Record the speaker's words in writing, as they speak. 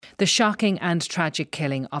The shocking and tragic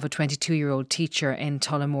killing of a 22-year-old teacher in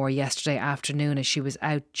Tullamore yesterday afternoon as she was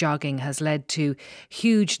out jogging has led to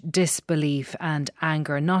huge disbelief and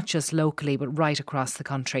anger, not just locally but right across the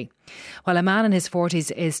country. While a man in his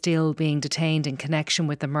 40s is still being detained in connection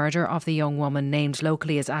with the murder of the young woman named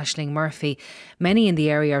locally as Aisling Murphy, many in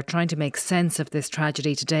the area are trying to make sense of this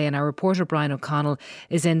tragedy today, and our reporter Brian O'Connell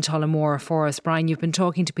is in Tullamore for us. Brian, you've been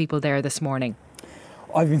talking to people there this morning.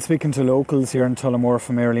 I've been speaking to locals here in Tullamore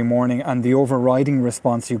from early morning, and the overriding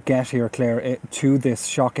response you get here, Claire, to this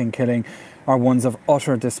shocking killing are ones of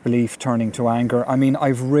utter disbelief turning to anger. I mean,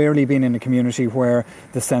 I've rarely been in a community where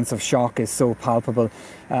the sense of shock is so palpable.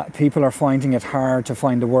 People are finding it hard to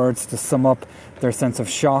find the words to sum up their sense of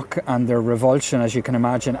shock and their revulsion, as you can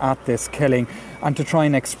imagine, at this killing, and to try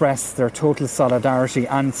and express their total solidarity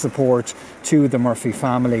and support to the Murphy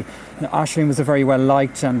family. Now, Aisling was a very well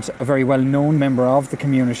liked and a very well known member of the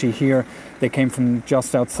community here. They came from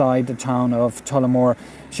just outside the town of Tullamore.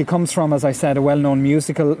 She comes from, as I said, a well-known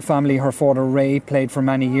musical family. Her father Ray played for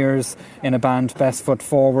many years in a band, Best Foot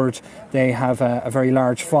Forward. They have a very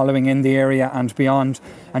large following in the area and beyond.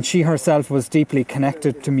 And she herself was deeply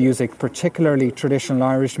connected to music, particularly traditional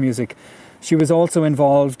Irish music. She was also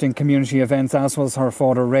involved in community events, as was her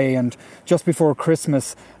father Ray. And just before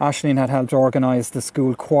Christmas, Aisling had helped organise the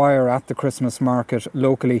school choir at the Christmas market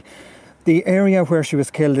locally. The area where she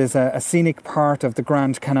was killed is a scenic part of the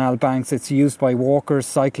Grand Canal banks. It's used by walkers,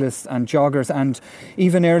 cyclists and joggers, and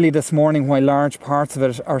even early this morning, while large parts of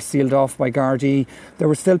it are sealed off by Gardaí, there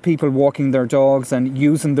were still people walking their dogs and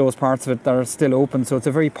using those parts of it that are still open. So it's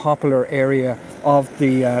a very popular area of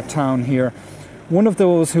the town here. One of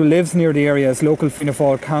those who lives near the area is local Fianna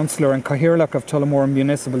Fáil councillor and Cathaoirleach of Tullamore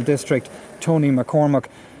Municipal District, Tony McCormack,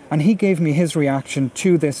 and he gave me his reaction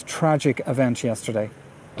to this tragic event yesterday.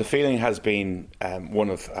 The feeling has been one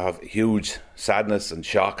of huge sadness and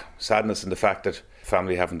shock. Sadness in the fact that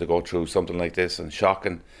family having to go through something like this, and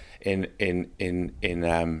shocking in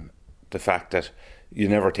the fact that you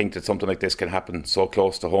never think that something like this can happen so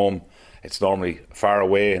close to home. It's normally far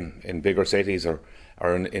away in bigger cities or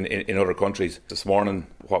in other countries. This morning,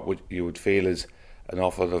 you would feel is an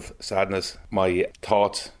awful lot of sadness. My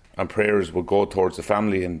thoughts and prayers would go towards the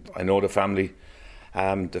family, and I know the family.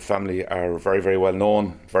 The family are very, very well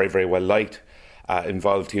known, very, very well liked,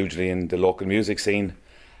 involved hugely in the local music scene,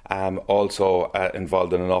 also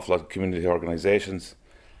involved in an awful lot of community organisations,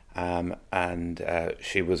 and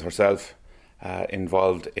she was herself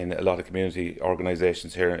involved in a lot of community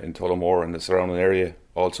organisations here in Tullamore and the surrounding area,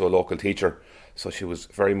 also a local teacher, so she was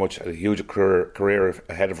very much a huge career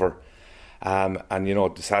ahead of her, and you know,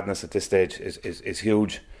 the sadness at this stage is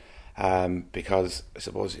huge. Because I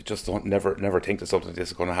suppose you just don't never think that something like this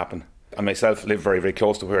is going to happen. I myself live very, very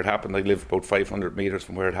close to where it happened. I live about 500 metres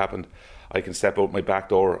from where it happened. I can step out my back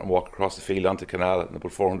door and walk across the field onto Connell, and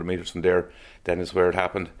about 400 metres from there then is where it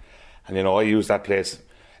happened. And you know, I use that place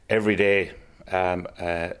every day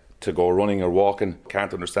to go running or walking.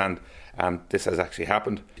 Can't understand this has actually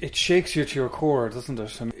happened. It shakes you to your core, doesn't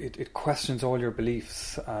it? I mean, it questions all your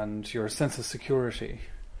beliefs and your sense of security.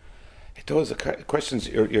 It does. It questions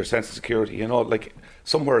your sense of security. You know, like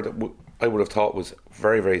somewhere that I would have thought was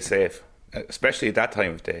very, very safe, especially at that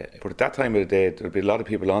time of day. But at that time of the day, there would be a lot of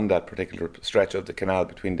people on that particular stretch of the canal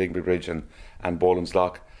between Digby Bridge and Boland's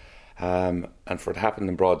Lock. And for it to happen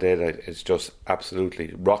in broad daylight, it's just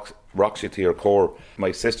absolutely rocks you to your core.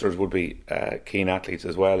 My sisters would be keen athletes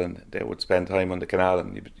as well, and they would spend time on the canal.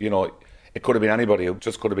 And, you know, it could have been anybody. It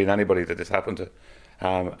just could have been anybody that this happened to.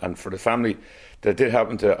 And for the family that did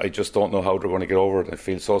happen to, I just don't know how they're going to get over it. I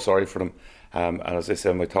feel so sorry for them. And as I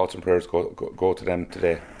said, my thoughts and prayers go to them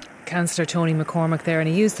today. Councillor Tony McCormack there, and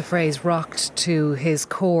he used the phrase rocked to his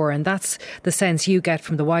core, and that's the sense you get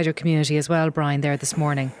from the wider community as well, Brian, there this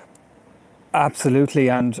morning. Absolutely,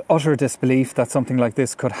 and utter disbelief that something like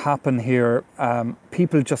this could happen here.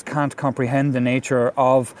 People just can't comprehend the nature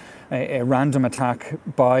of a random attack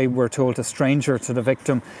by, we're told, a stranger to the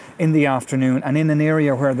victim in the afternoon and in an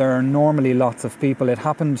area where there are normally lots of people. It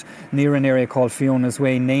happened near an area called Fiona's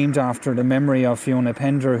Way, named after the memory of Fiona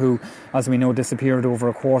Pender, who, as we know, disappeared over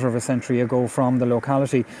a quarter of a century ago from the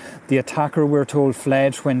locality. The attacker, we're told,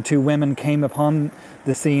 fled when two women came upon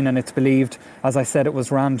the scene, and it's believed, as I said, it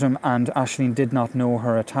was random and Aisling did not know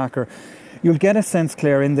her attacker. You'll get a sense,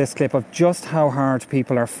 Claire, in this clip of just how hard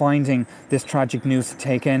people are finding this tragic news to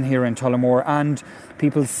take in here in Tullamore, and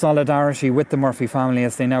people's solidarity with the Murphy family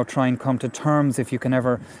as they now try and come to terms, if you can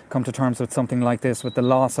ever come to terms with something like this, with the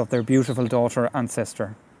loss of their beautiful daughter and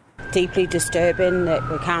sister. Deeply disturbing that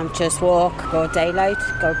we can't just walk, go daylight,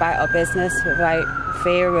 go about our business without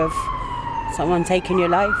fear of someone taking your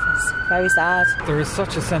life. It's very sad. There is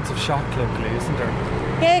such a sense of shock locally, isn't there?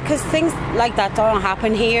 Yeah, because things like that don't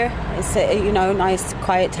happen here. It's a, nice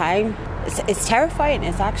quiet town. It's terrifying.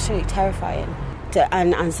 It's actually terrifying.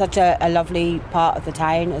 And such a lovely part of the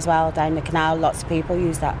town as well, down the canal. Lots of people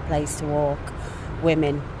use that place to walk,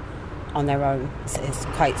 women on their own. It's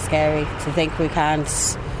quite scary to think we can't,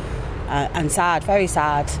 and sad, very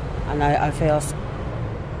sad. And I feel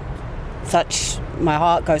my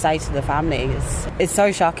heart goes out to the family. It's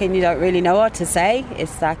so shocking, you don't really know what to say.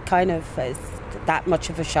 It's that much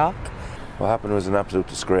of a shock. What happened was an absolute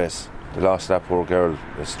disgrace. The loss of that poor girl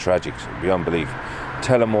is tragic, beyond belief.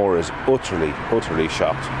 Tullamore is utterly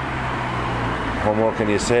shocked. What more can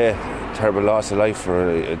you say? Terrible loss of life for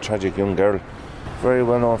a tragic young girl. Very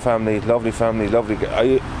well-known family, lovely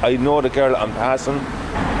I know the girl I'm passing.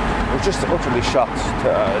 We're just utterly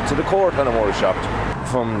shocked. To the core, Tullamore is shocked.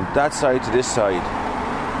 From that side to this side,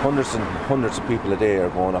 hundreds and hundreds of people a day are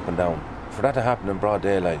going up and down. For that to happen in broad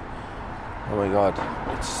daylight, oh my God,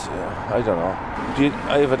 it's, I don't know.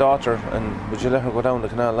 I have a daughter, and would you let her go down the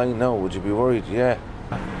canal line now? Would you be worried? Yeah.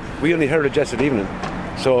 We only heard it yesterday evening,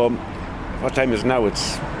 so what time is it now?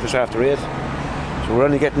 It's just after 8. So we're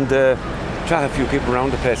only getting to chat a few people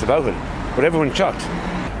around the place about it, but everyone's shocked.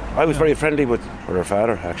 I was very friendly with her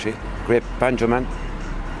father, actually, great banjo man,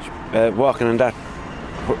 walking in that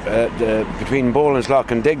between Boland's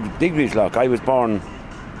Lock and Digby's Lock. I was born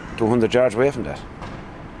 200 yards away from that.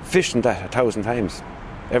 Fishing that 1,000 times.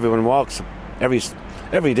 Everyone walks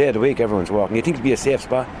every day of the week. Everyone's walking. You think it'd be a safe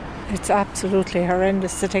spot? It's absolutely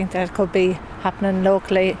horrendous to think that it could be happening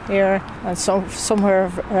locally here, and somewhere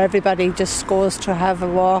where everybody just goes to have a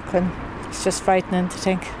walk, and it's just frightening to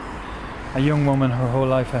think. A young woman, her whole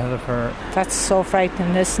life ahead of her. That's so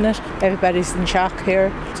frightening, isn't it? Everybody's in shock here.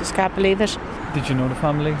 Just can't believe it. Did you know the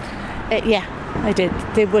family? Yeah, I did.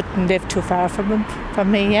 They wouldn't live too far from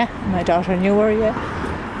me, yeah. My daughter knew her, yeah.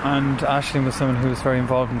 And Aisling was someone who was very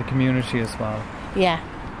involved in the community as well. Yeah,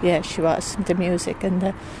 she was into music,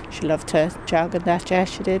 and she loved to jog and that, yeah,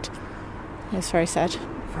 she did. It's very sad.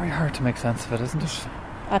 Very hard to make sense of it, isn't it?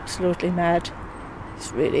 Absolutely mad.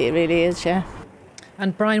 It really is, yeah.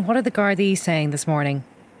 And Brian, what are the Gardaí saying this morning?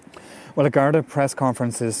 Well, a Garda press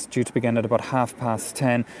conference is due to begin at about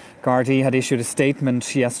 10:30. Gardaí had issued a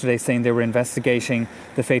statement yesterday saying they were investigating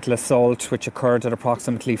the fatal assault which occurred at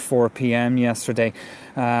approximately 4 p.m. yesterday.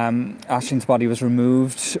 Aisling's body was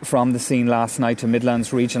removed from the scene last night to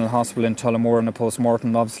Midlands Regional Hospital in Tullamore, and a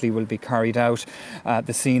post-mortem obviously will be carried out.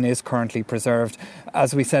 The scene is currently preserved.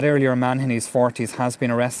 As we said earlier, a man in his 40s has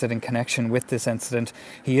been arrested in connection with this incident.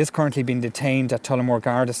 He is currently being detained at Tullamore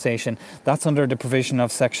Garda Station. That's under the provision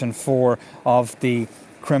of Section 4 of the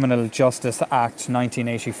Criminal Justice Act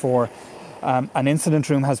 1984. An incident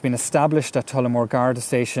room has been established at Tullamore Garda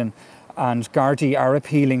Station, and Gardaí are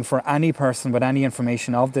appealing for any person with any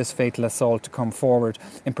information of this fatal assault to come forward.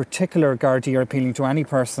 In particular, Gardaí are appealing to any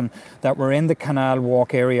person that were in the Canal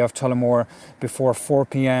Walk area of Tullamore before 4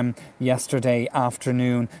 p.m. yesterday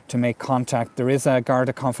afternoon to make contact. There is a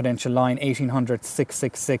Garda confidential line, 1800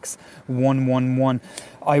 666 111.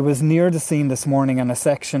 I was near the scene this morning, and a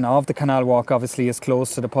section of the Canal Walk obviously is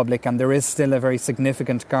closed to the public, and there is still a very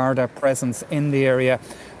significant Garda presence in the area.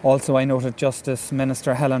 Also, I noted Justice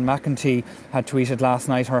Minister Helen McEntee had tweeted last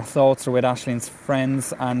night her thoughts are with Aisling's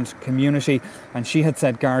friends and community, and she had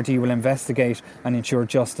said Gardaí will investigate and ensure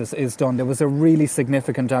justice is done. There was a really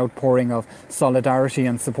significant outpouring of solidarity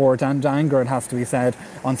and support and anger, it has to be said,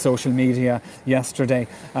 on social media yesterday.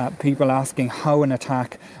 People asking how an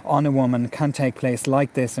attack on a woman can take place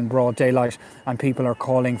like this in broad daylight, and people are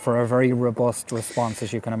calling for a very robust response,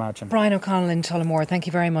 as you can imagine. Brian O'Connell in Tullamore, thank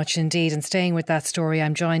you very much indeed. And staying with that story,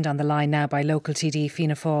 I'm joined on the line now by local TD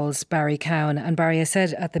Fianna Fáil's Barry Cowen. And Barry, I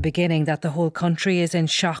said at the beginning that the whole country is in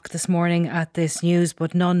shock this morning at this news,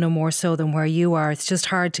 but none no more so than where you are. It's just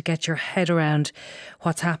hard to get your head around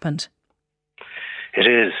what's happened. It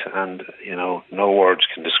is, and no words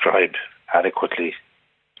can describe adequately,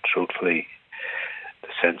 truthfully, the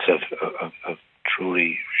sense of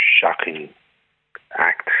truly shocking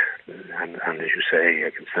act, and as you say, I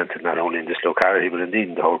can sense it not only in this locality but indeed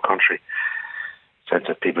in the whole country. Sense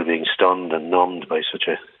of people being stunned and numbed by such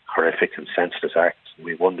a horrific and senseless act.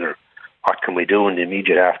 We wonder, what can we do in the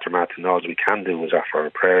immediate aftermath? And all we can do is offer our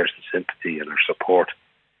prayers and sympathy and our support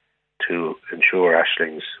to ensure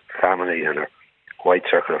Aisling's family and our wide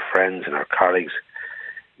circle of friends and our colleagues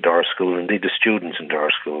in Dora School, indeed the students in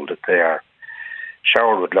Dora School, that they are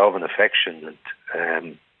showered with love and affection,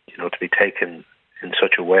 and to be taken in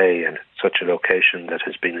such a way and such a location that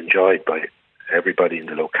has been enjoyed by everybody in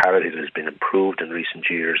the locality, that has been improved in recent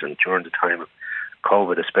years, and during the time of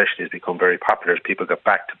COVID especially has become very popular as people got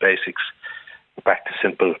back to basics, back to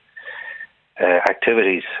simple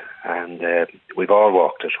activities, and we've all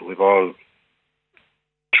walked it. We've all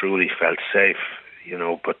truly felt safe,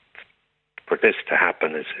 but for this to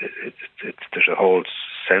happen, there's a whole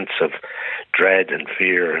sense of dread and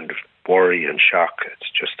fear and worry and shock.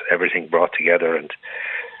 It's just everything brought together, and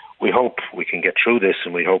we hope we can get through this,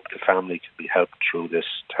 and we hope the family can be helped through this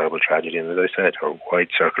terrible tragedy. And as I said, her wide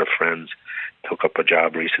circle of friends took up a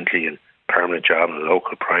job recently, a permanent job in a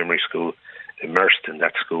local primary school, immersed in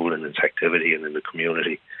that school and its activity and in the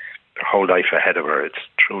community. Her whole life ahead of her. It's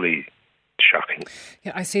truly shocking.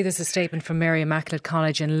 Yeah, I see there's a statement from Mary Immaculate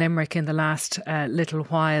College in Limerick in the last little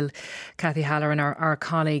while. Kathy Halloran, our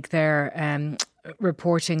colleague there,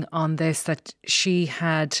 reporting on this, that she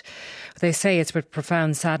had, they say it's with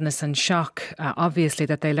profound sadness and shock, obviously,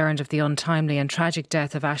 that they learned of the untimely and tragic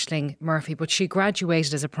death of Aisling Murphy, but she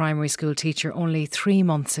graduated as a primary school teacher only 3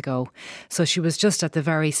 months ago. So she was just at the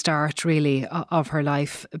very start, really, of her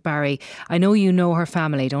life, Barry. I know you know her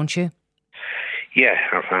family, don't you? Yeah,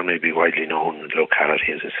 her family would be widely known in the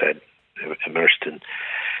locality, as I said, immersed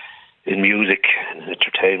in music and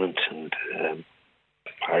entertainment and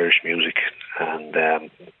Irish music, and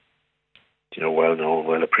well known,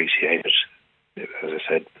 well appreciated. As I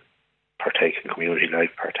said, partake in community life,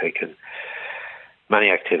 partake in many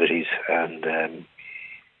activities, and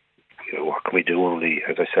what can we do? Only,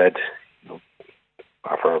 as I said,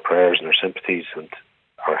 offer our prayers and our sympathies and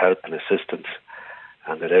our help and assistance,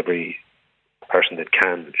 and that every person that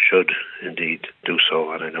can should indeed do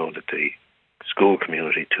so. And I know that the school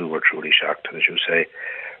community too were truly shocked, and as you say,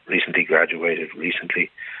 recently graduated, recently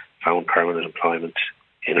found permanent employment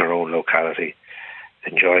in her own locality,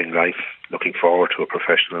 enjoying life, looking forward to a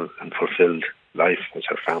professional and fulfilled life, as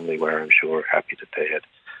her family were, I'm sure, happy that they had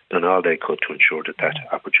done all they could to ensure that that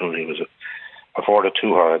opportunity was afforded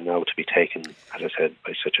to her, and now to be taken, as I said,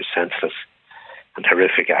 by such a senseless and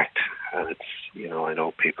horrific act. And it's, I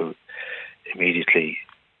know people immediately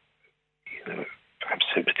have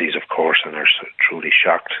sympathies, of course, and are truly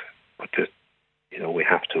shocked, but we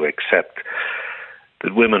have to accept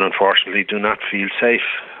that women, unfortunately, do not feel safe.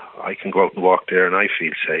 I can go out and walk there and I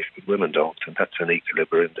feel safe, but women don't, and that's an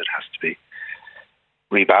equilibrium that has to be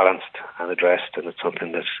rebalanced and addressed, and it's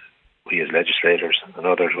something that we as legislators and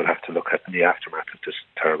others will have to look at in the aftermath of this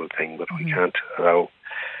terrible thing. But we can't allow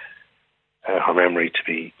her memory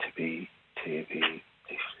to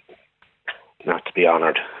not to be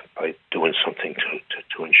honoured by doing something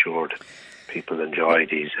to ensure that people enjoy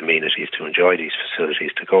these amenities, to enjoy these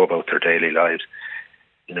facilities, to go about their daily lives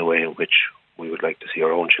in a way in which we would like to see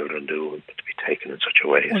our own children do, and to be taken in such a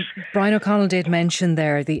way. Well, Brian O'Connell did mention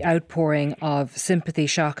there the outpouring of sympathy,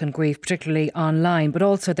 shock and grief, particularly online, but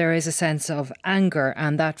also there is a sense of anger,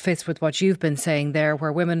 and that fits with what you've been saying there,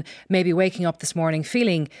 where women may be waking up this morning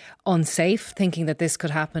feeling unsafe, thinking that this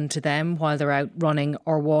could happen to them while they're out running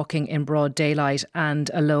or walking in broad daylight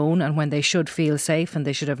and alone, and when they should feel safe and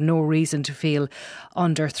they should have no reason to feel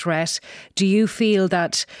under threat. Do you feel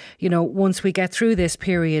that, once we get through this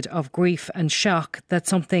period of grief and shock, that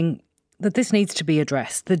this needs to be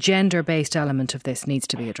addressed? The gender-based element of this needs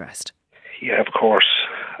to be addressed. Yeah, of course,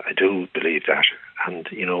 I do believe that. And,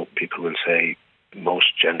 people will say most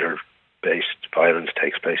gender-based violence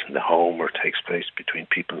takes place in the home or takes place between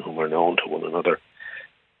people who are known to one another.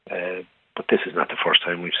 But this is not the first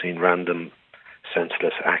time we've seen random,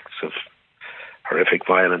 senseless acts of horrific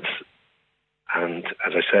violence. And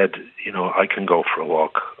as I said, I can go for a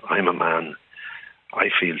walk. I'm a man. I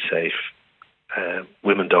feel safe.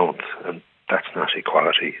 Women don't, and that's not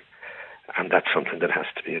equality, and that's something that has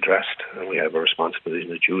to be addressed, and we have a responsibility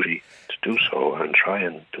and a duty to do so and try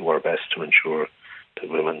and do our best to ensure that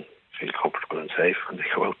women feel comfortable and safe when they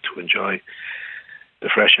go out to enjoy the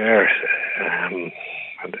fresh air, and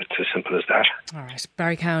it's as simple as that. All right,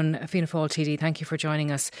 Barry Cowen, Fianna Fáil TD, thank you for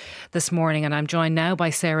joining us this morning, and I'm joined now by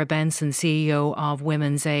Sarah Benson, CEO of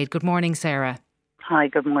Women's Aid. Good morning, Sarah. Hi,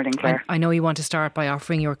 good morning, Claire. I know you want to start by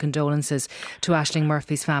offering your condolences to Aisling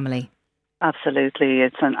Murphy's family. Absolutely.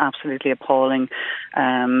 It's an absolutely appalling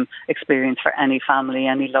experience for any family,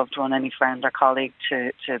 any loved one, any friend or colleague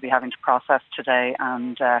to be having to process today.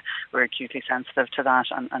 And we're acutely sensitive to that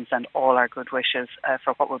and send all our good wishes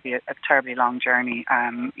for what will be a terribly long journey,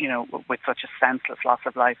 with such a senseless loss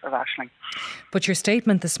of life of Aisling. But your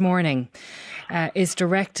statement this morning is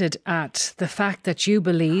directed at the fact that you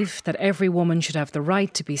believe that every woman should have the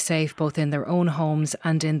right to be safe both in their own homes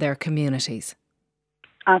and in their communities.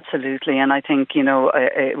 Absolutely, and I think,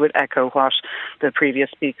 it would echo what the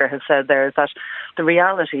previous speaker has said there, is that the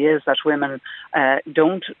reality is that women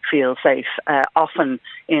don't feel safe often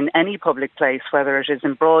in any public place, whether it is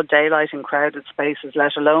in broad daylight, in crowded spaces,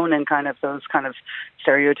 let alone in kind of those kind of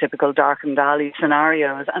stereotypical darkened alley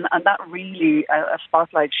scenarios. And that really, a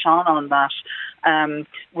spotlight shone on that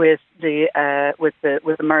with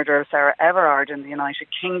the murder of Sarah Everard in the United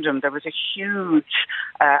Kingdom. There was a huge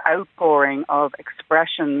outpouring of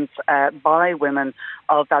expressions by women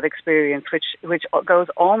of that experience, which goes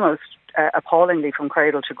almost appallingly from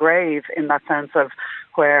cradle to grave, in that sense of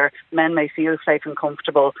where men may feel safe and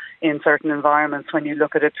comfortable in certain environments. When you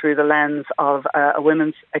look at it through the lens of a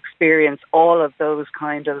woman's experience, all of those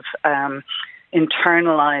kind of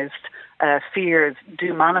internalized fears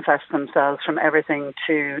do manifest themselves, from everything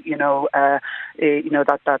to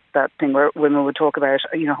that thing where women would talk about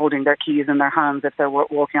holding their keys in their hands if they're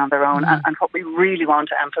walking on their own. Mm-hmm. And what we really want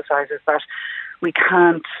to emphasise is that we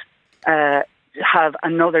can't have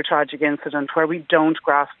another tragic incident where we don't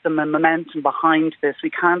grasp the momentum behind this. We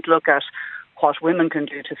can't look at what women can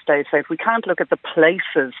do to stay safe. We can't look at the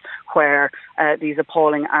places where these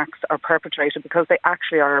appalling acts are perpetrated, because they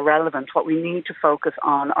actually are irrelevant. What we need to focus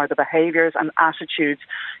on are the behaviours and attitudes,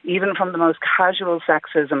 even from the most casual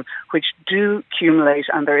sexism, which do accumulate,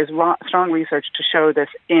 and there is strong research to show this,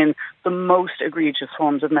 in the most egregious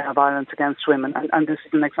forms of male violence against women. And this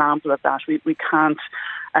is an example of that. We can't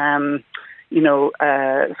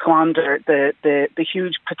squander the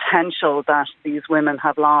huge potential that these women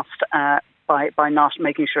have lost by not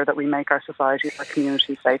making sure that we make our society, our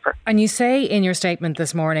community safer. And you say in your statement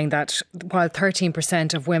this morning that while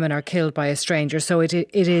 13% of women are killed by a stranger, so it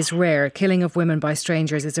is rare. Killing of women by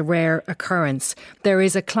strangers is a rare occurrence. There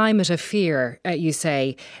is a climate of fear, you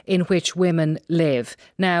say, in which women live.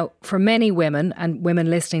 Now, for many women, and women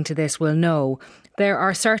listening to this will know, there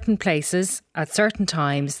are certain places at certain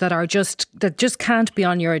times that just can't be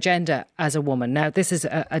on your agenda as a woman. Now, this is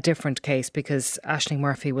a different case because Aisling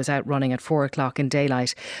Murphy was out running at 4 o'clock in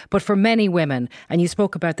daylight. But for many women, and you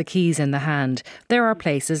spoke about the keys in the hand, there are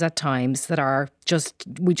places at times that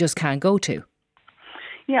we just can't go to.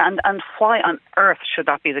 Yeah, and why on earth should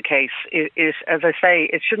that be the case? Is, as I say,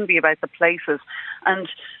 it shouldn't be about the places. And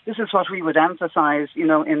this is what we would emphasise,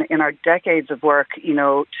 in our decades of work,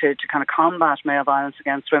 to kind of combat male violence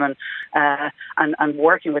against women, and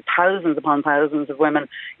working with thousands upon thousands of women,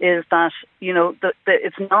 is that,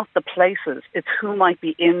 it's not the places, it's who might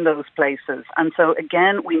be in those places. And so,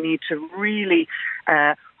 again, we need to really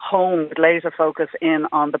hone with laser focus in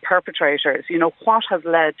on the perpetrators. What has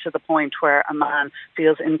led to the point where a man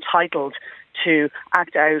feels entitled to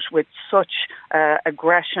act out with such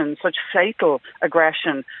aggression, such fatal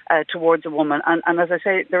aggression towards a woman. And as I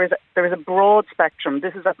say, there is a broad spectrum.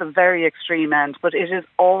 This is at the very extreme end, but it is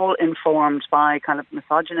all informed by kind of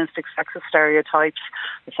misogynistic, sexist stereotypes,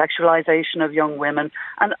 the sexualization of young women.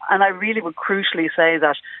 And I really would crucially say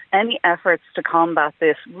that any efforts to combat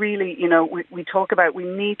this, really, we talk about, we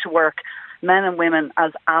need to work, men and women,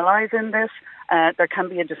 as allies in this. There can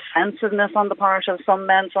be a defensiveness on the part of some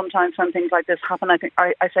men sometimes when things like this happen.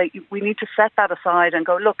 I say we need to set that aside and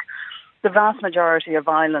go, look, the vast majority of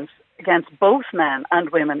violence against both men and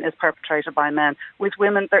women is perpetrated by men. With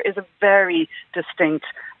women, there is a very distinct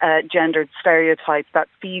gendered stereotype that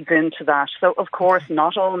feeds into that. So, of course,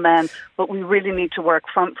 not all men, but we really need to work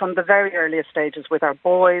from the very earliest stages with our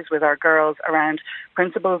boys, with our girls, around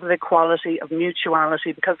principles of equality, of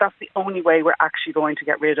mutuality, because that's the only way we're actually going to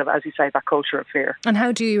get rid of, as you say, that culture of fear. And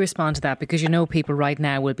how do you respond to that? Because people right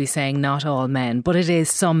now will be saying not all men, but it is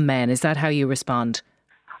some men. Is that how you respond?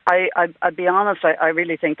 I'd be honest, I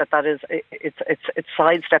really think that is, it's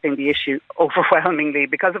sidestepping the issue overwhelmingly,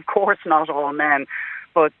 because of course not all men.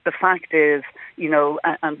 But the fact is,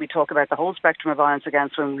 and we talk about the whole spectrum of violence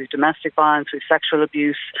against women. We've domestic violence, we've sexual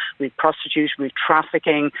abuse, we've prostitution, we've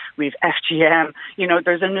trafficking, we've FGM.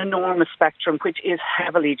 There's an enormous spectrum which is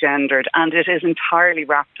heavily gendered, and it is entirely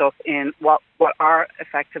wrapped up in what are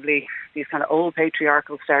effectively these kind of old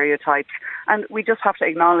patriarchal stereotypes. And we just have to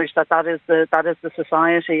acknowledge that is the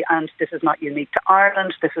society, and this is not unique to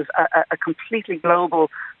Ireland. This is a completely global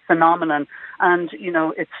phenomenon, and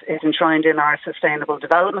it's enshrined in our Sustainable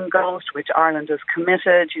Development Goals, to which Ireland is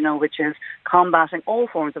committed, which is combating all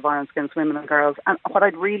forms of violence against women and girls. And what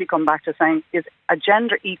I'd really come back to saying is a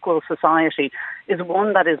gender equal society is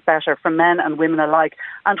one that is better for men and women alike,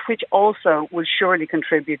 and which also will surely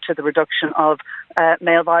contribute to the reduction of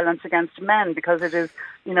male violence against men, because it is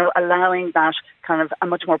allowing that kind of a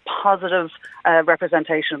much more positive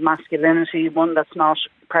representation of masculinity, one that's not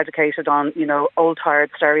predicated on old tired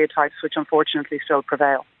stereotypes which unfortunately still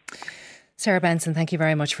prevail. Sarah Benson, thank you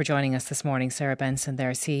very much for joining us this morning. Sarah Benson, there,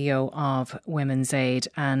 CEO of Women's Aid.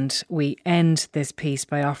 And we end this piece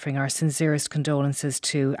by offering our sincerest condolences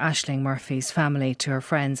to Aisling Murphy's family, to her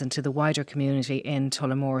friends and to the wider community in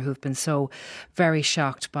Tullamore who've been so very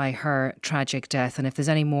shocked by her tragic death. And if there's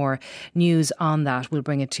any more news on that, we'll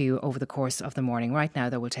bring it to you over the course of the morning. Right now,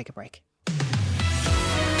 though, we'll take a break.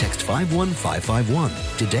 Text 51551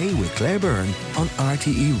 today with Claire Byrne on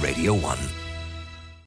RTE Radio 1.